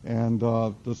and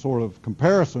the sort of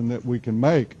comparison that we can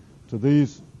make to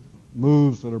these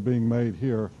moves that are being made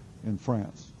here in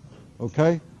France.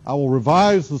 Okay? I will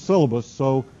revise the syllabus,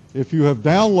 so if you have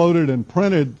downloaded and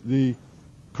printed the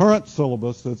current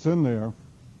syllabus that's in there,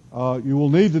 you will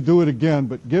need to do it again,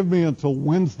 but give me until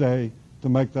Wednesday to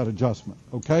make that adjustment.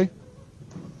 Okay?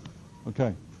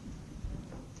 Okay.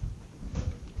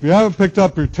 If you haven't picked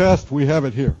up your test, we have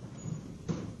it here.